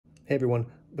Hey everyone,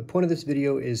 the point of this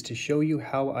video is to show you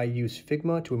how I use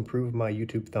Figma to improve my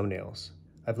YouTube thumbnails.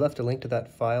 I've left a link to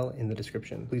that file in the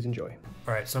description. Please enjoy.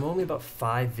 All right, so I'm only about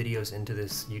 5 videos into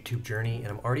this YouTube journey and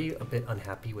I'm already a bit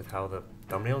unhappy with how the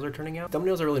thumbnails are turning out.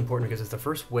 Thumbnails are really important because it's the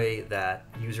first way that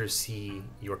users see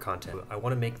your content. I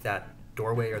want to make that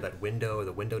doorway or that window or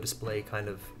the window display kind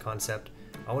of concept.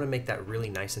 I want to make that really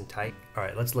nice and tight. All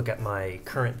right, let's look at my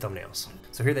current thumbnails.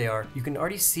 So here they are. You can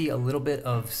already see a little bit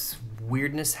of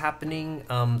weirdness happening.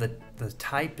 The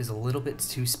type is a little bit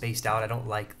too spaced out. I don't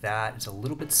like that. It's a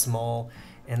little bit small.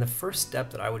 And the first step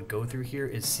that I would go through here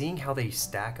is seeing how they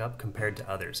stack up compared to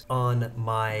others. On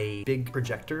my big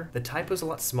projector, the type was a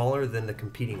lot smaller than the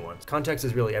competing ones. Context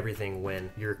is really everything when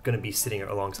you're gonna be sitting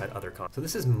alongside other content. So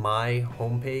this is my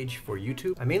homepage for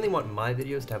YouTube. I mainly want my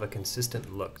videos to have a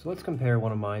consistent look. So let's compare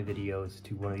one of my videos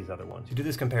to one of these other ones. To do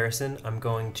this comparison, I'm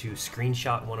going to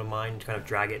screenshot one of mine, kind of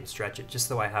drag it and stretch it just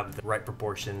so I have the right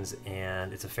proportions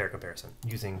and it's a fair comparison.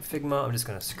 Using Figma, I'm just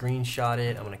gonna screenshot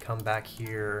it. I'm gonna come back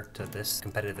here to this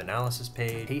competitive analysis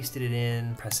page, pasted it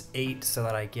in, press 8 so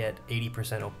that I get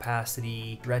 80%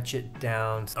 opacity, stretch it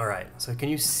down. All right, so can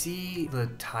you see the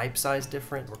type size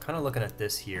difference? We're kind of looking at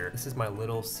this here. This is my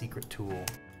little secret tool.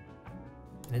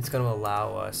 And it's going to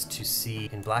allow us to see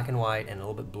in black and white and a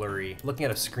little bit blurry. Looking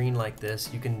at a screen like this,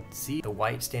 you can see the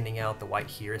white standing out, the white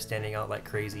here is standing out like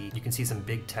crazy. You can see some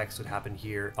big text would happen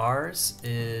here. Ours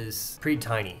is pretty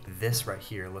tiny. This right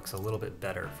here looks a little bit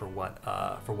better for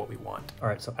what we want. All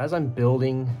right, so as I'm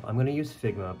building, I'm going to use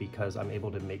Figma because I'm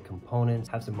able to make components,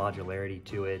 have some modularity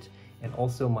to it. And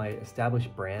also my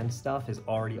established brand stuff is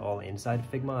already all inside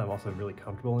Figma. I'm also really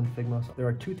comfortable in Figma. So there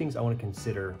are 2 things I want to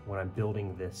consider when I'm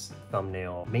building this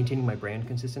thumbnail: maintaining my brand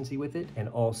consistency with it and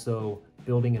also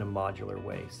building in a modular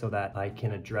way so that I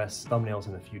can address thumbnails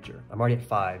in the future. I'm already at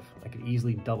 5. I could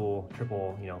easily double,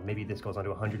 triple, maybe this goes on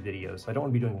to 100 videos. So I don't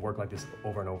want to be doing work like this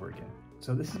over and over again.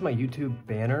 So this is my YouTube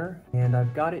banner and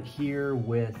I've got it here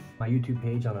with my YouTube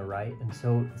page on the right. And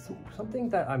so something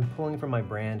that I'm pulling from my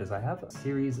brand is I have a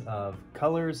series of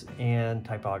colors and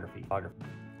typography.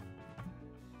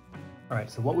 All right,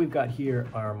 so what we've got here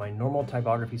are my normal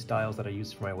typography styles that I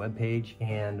use for my webpage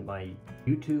and my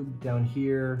YouTube down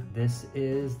here. This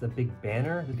is the big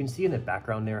banner. You can see in the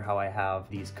background there how I have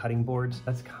these cutting boards.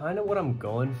 That's kind of what I'm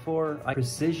going for.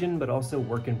 Precision, but also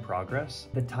work in progress.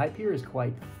 The type here is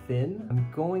quite thin.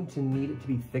 I'm going to need it to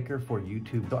be thicker for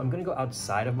YouTube. So I'm gonna go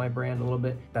outside of my brand a little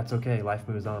bit. That's okay, life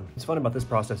moves on. What's fun about this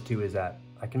process too is that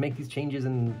I can make these changes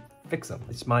and fix them.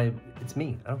 It's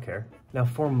me, I don't care. Now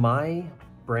for my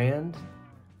brand,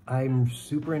 I'm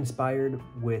super inspired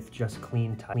with just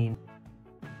clean type.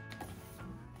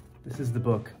 This is the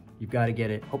book. You've got to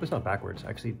get it. Hope it's not backwards.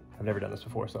 Actually, I've never done this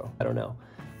before, so I don't know.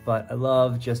 But I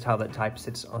love just how that type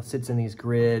sits in these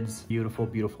grids. Beautiful,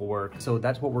 beautiful work. So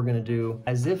that's what we're gonna do.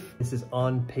 As if this is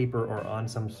on paper or on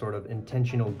some sort of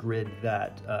intentional grid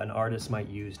that an artist might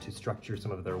use to structure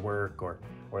some of their work or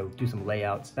do some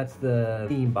layouts. That's the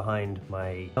theme behind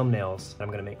my thumbnails that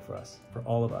I'm gonna make for us, for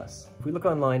all of us. If we look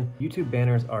online, YouTube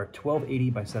banners are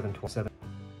 1280 by 727.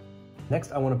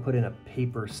 Next, I want to put in a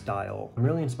paper style. I'm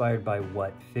really inspired by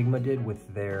what Figma did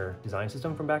with their design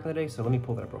system from back in the day. So let me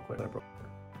pull that up real quick.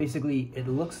 Basically, it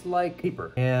looks like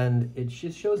paper and it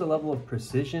just shows a level of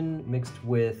precision mixed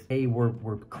with, hey, we're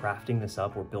crafting this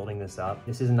up, we're building this up.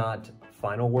 This is not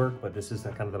final work, but this is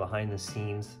kind of the behind the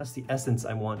scenes. That's the essence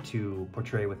I want to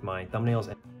portray with my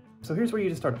thumbnails. So here's where you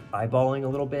just start eyeballing a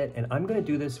little bit, and I'm gonna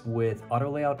do this with auto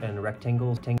layout and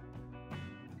rectangles.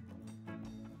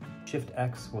 Shift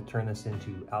X will turn this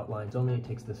into outlines only. It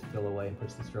takes this fill away and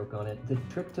puts the stroke on it. The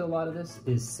trick to a lot of this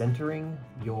is centering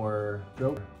your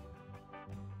stroke.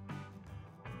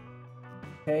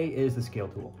 K is the scale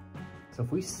tool. So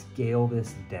if we scale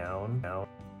this down now,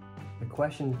 the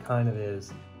question kind of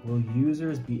is, will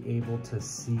users be able to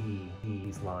see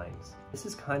these lines? This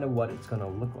is kind of what it's gonna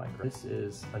look like. This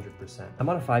is 100%. I'm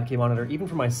on a 5K monitor. Even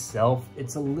for myself,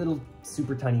 it's a little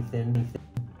super tiny thin.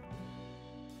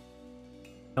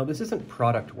 Now this isn't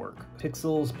product work.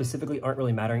 Pixels specifically aren't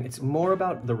really mattering. It's more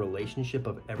about the relationship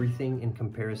of everything in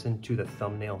comparison to the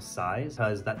thumbnail size,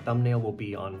 because that thumbnail will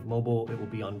be on mobile, it will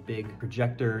be on big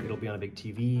projector, it'll be on a big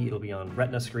TV, it'll be on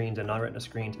retina screens and non-retina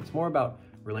screens. It's more about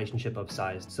relationship of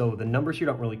size. So the numbers here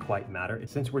don't really quite matter.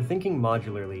 Since we're thinking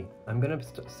modularly, I'm gonna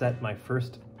set my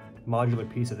first modular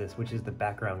piece of this, which is the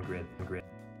background grid.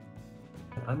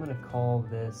 I'm gonna call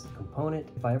this component.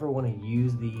 If I ever wanna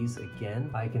use these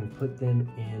again, I can put them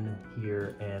in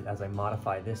here, and as I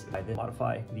modify this, I then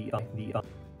modify the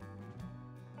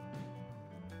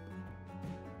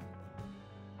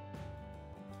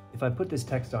If I put this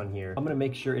text on here, I'm gonna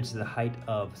make sure it's the height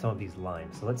of some of these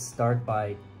lines. So let's start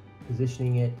by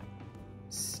positioning it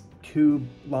 2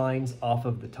 lines off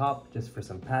of the top just for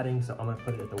some padding. So I'm gonna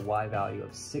put it at the Y value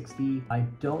of 60. I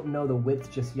don't know the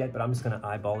width just yet, but I'm just gonna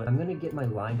eyeball it. I'm gonna get my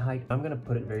line height. I'm gonna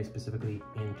put it very specifically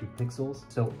into pixels.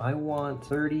 So I want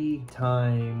 30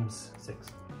 times 6.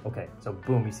 Okay, so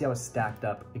boom, you see how it's stacked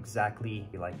up exactly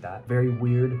like that. Very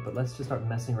weird, but let's just start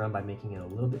messing around by making it a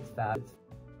little bit fat.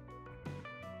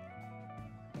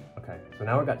 Okay, so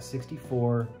now we've got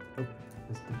 64. Oh,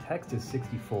 the text is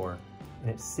 64. And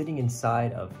it's sitting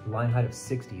inside of line height of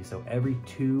 60. So every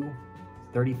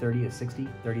 30, 30 is 60,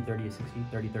 30, 30 is 60,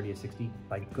 30, 30 is 60.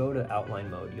 If I go to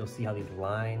outline mode, you'll see how these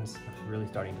lines are really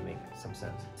starting to make some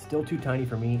sense. Still too tiny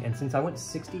for me. And since I went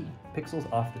 60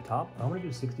 pixels off the top, I'm gonna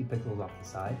do 60 pixels off the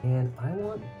side. And I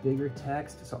want bigger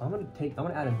text. So I'm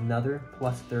gonna add another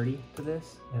plus 30 to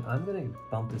this. And I'm gonna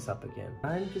bump this up again.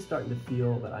 I'm just starting to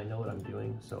feel that I know what I'm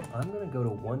doing. So I'm gonna go to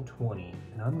 120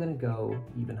 and I'm gonna go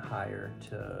even higher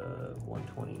to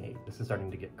 128. This is starting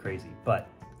to get crazy, but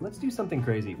let's do something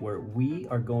crazy where we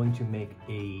are going to make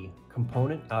a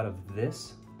component out of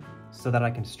this so that I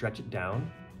can stretch it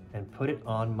down and put it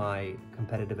on my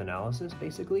competitive analysis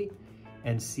basically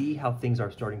and see how things are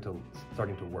starting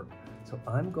to work. So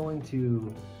I'm going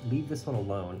to leave this one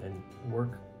alone and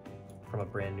work from a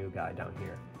brand new guy down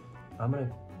here. I'm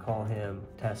gonna call him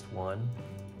test 1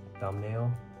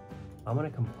 thumbnail. I'm gonna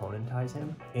componentize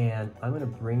him and I'm gonna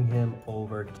bring him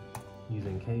over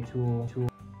using K-tool.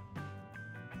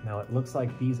 Now it looks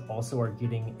like these also are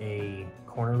getting a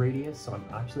corner radius, so I'm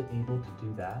actually able to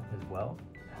do that as well.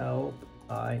 Help,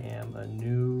 I am a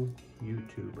new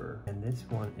YouTuber. And this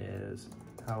one is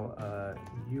how a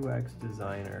UX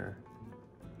designer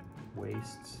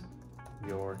wastes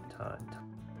your time.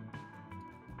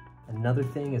 Another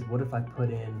thing is, what if I put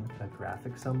in a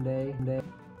graphic someday?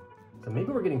 So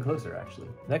maybe we're getting closer actually.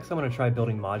 Next, I'm gonna try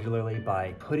building modularly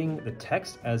by putting the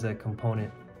text as a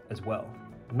component as well.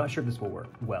 I'm not sure if this will work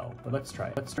well, but let's try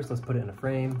it. Let's put it in a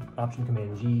frame, Option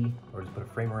Command G, or just put a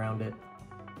frame around it.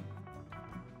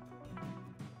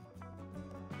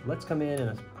 Let's come in and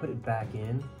let's put it back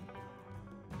in.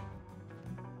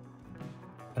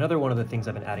 Another one of the things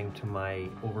I've been adding to my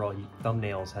overall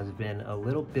thumbnails has been a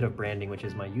little bit of branding, which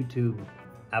is my YouTube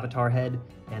avatar head,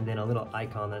 and then a little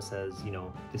icon that says, you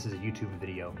know, this is a YouTube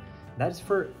video. That's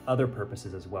for other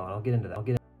purposes as well, and I'll get into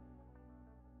that.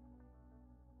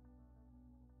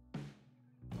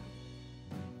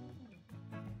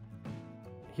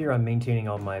 Here I'm maintaining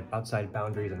all my outside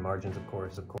boundaries and margins, of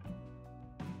course.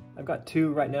 I've got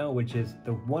 2 right now, which is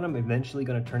the one I'm eventually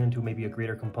going to turn into maybe a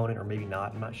greater component or maybe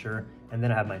not, I'm not sure. And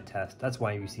then I have my test. That's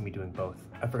why you see me doing both.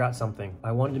 I forgot something.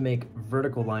 I wanted to make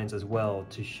vertical lines as well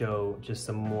to show just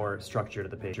some more structure to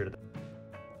the page. All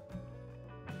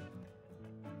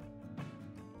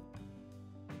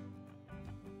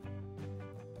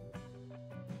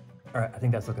right, I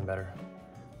think that's looking better.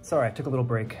 Sorry, I took a little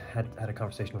break, had a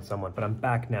conversation with someone, but I'm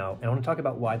back now, and I want to talk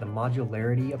about why the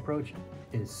modularity approach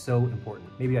is so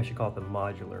important. Maybe I should call it the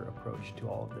modular approach to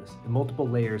all of this. The multiple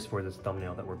layers for this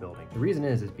thumbnail that we're building. The reason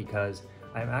is because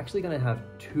I'm actually going to have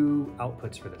 2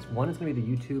 outputs for this. One is going to be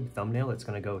the YouTube thumbnail that's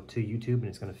going to go to YouTube and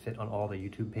it's going to fit on all the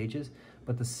YouTube pages.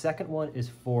 But the second one is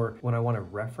for when I want to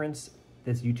reference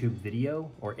this YouTube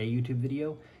video or a YouTube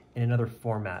video in another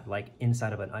format, like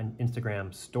inside of an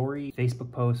Instagram story,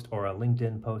 Facebook post, or a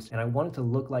LinkedIn post. And I want it to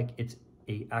look like it's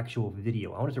an actual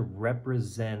video. I want it to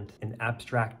represent an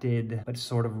abstracted but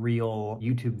sort of real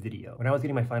YouTube video. When I was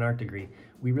getting my fine art degree,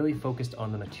 we really focused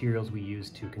on the materials we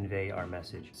used to convey our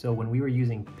message. So when we were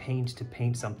using paint to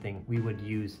paint something, we would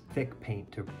use thick paint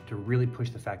to really push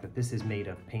the fact that this is made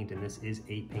of paint and this is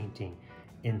a painting.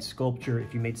 In sculpture,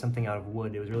 if you made something out of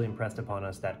wood, it was really impressed upon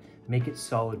us that make it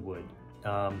solid wood.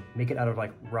 Make it out of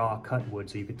like raw cut wood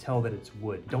so you could tell that it's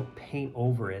wood. Don't paint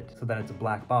over it so that it's a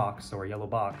black box or a yellow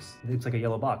box. It looks like a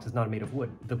yellow box, it's not made of wood.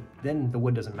 Then the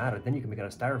wood doesn't matter, then you can make it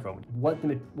out of styrofoam.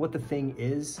 What the thing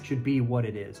is should be what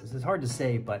it is. This is hard to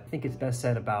say, but I think it's best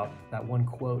said about that one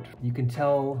quote. You can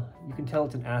tell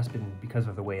it's an aspen because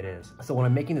of the way it is. So when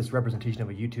I'm making this representation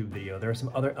of a YouTube video, there are some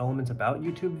other elements about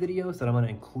YouTube videos that I'm gonna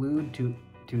include to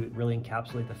really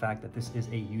encapsulate the fact that this is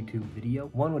a YouTube video.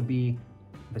 One would be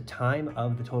the time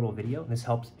of the total video. This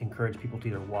helps encourage people to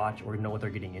either watch or know what they're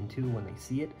getting into when they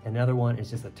see it. Another one is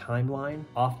just a timeline.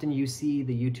 Often you see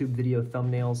the YouTube video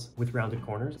thumbnails with rounded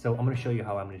corners. So I'm gonna show you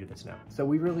how I'm gonna do this now. So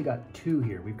we really got 2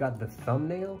 here. We've got the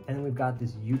thumbnail and then we've got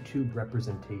this YouTube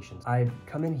representation. I've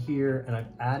come in here and I've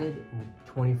added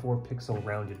 24 pixel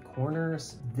rounded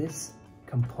corners. This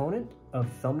component of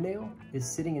thumbnail is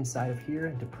sitting inside of here,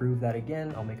 and to prove that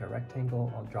again, I'll make a rectangle,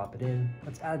 I'll drop it in.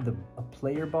 Let's add a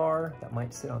player bar that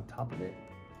might sit on top of it.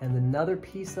 And another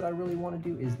piece that I really want to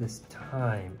do is this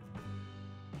time.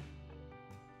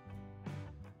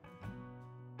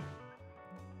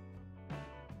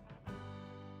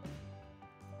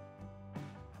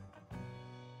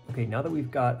 Okay, now that we've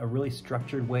got a really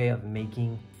structured way of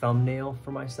making thumbnail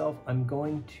for myself, I'm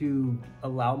going to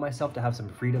allow myself to have some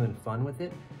freedom and fun with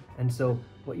it. And so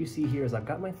what you see here is I've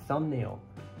got my thumbnail,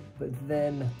 but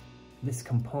then this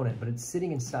component, but it's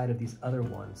sitting inside of these other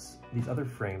ones, these other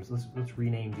frames. Let's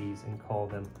rename these and call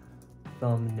them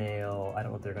thumbnail, I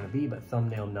don't know what they're gonna be, but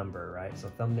thumbnail number, right? So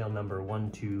thumbnail number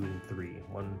 1, 2, and 3,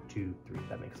 1, 2, 3.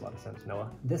 That makes a lot of sense, Noah.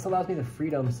 This allows me the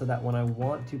freedom so that when I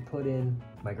want to put in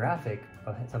my graphic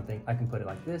of something, I can put it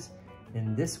like this.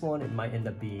 In this one, it might end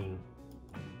up being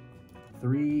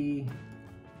 3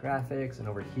 graphics, and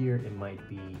over here, it might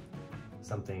be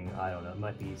something, I don't know, it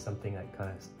might be something that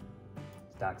kind of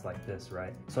stacks like this,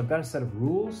 right? So I've got a set of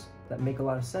rules that make a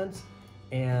lot of sense,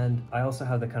 and I also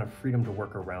have the kind of freedom to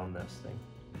work around this thing.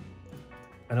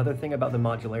 Another thing about the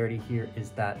modularity here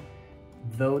is that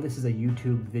though this is a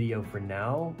YouTube video for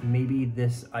now, maybe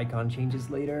this icon changes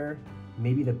later,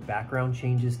 maybe the background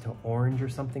changes to orange or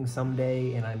something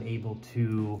someday, and I'm able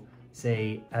to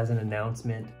say as an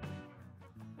announcement,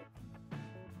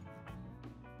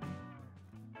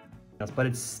 but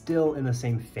it's still in the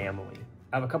same family.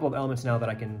 I have a couple of elements now that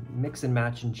I can mix and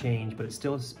match and change, but it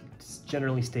still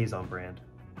generally stays on brand.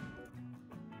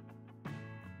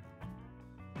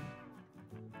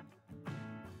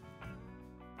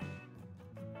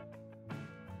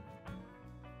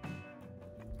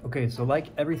 Okay, so like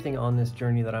everything on this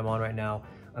journey that I'm on right now,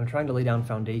 I'm trying to lay down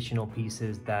foundational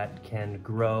pieces that can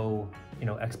grow,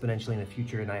 exponentially in the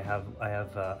future, and I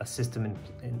have a system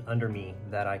under me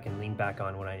that I can lean back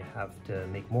on when I have to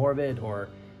make more of it, or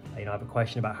I have a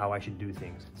question about how I should do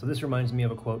things. So this reminds me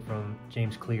of a quote from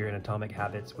James Clear in Atomic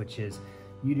Habits, which is,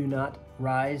 "You do not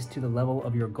rise to the level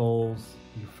of your goals,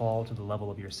 you fall to the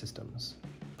level of your systems."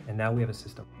 And now we have a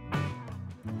system.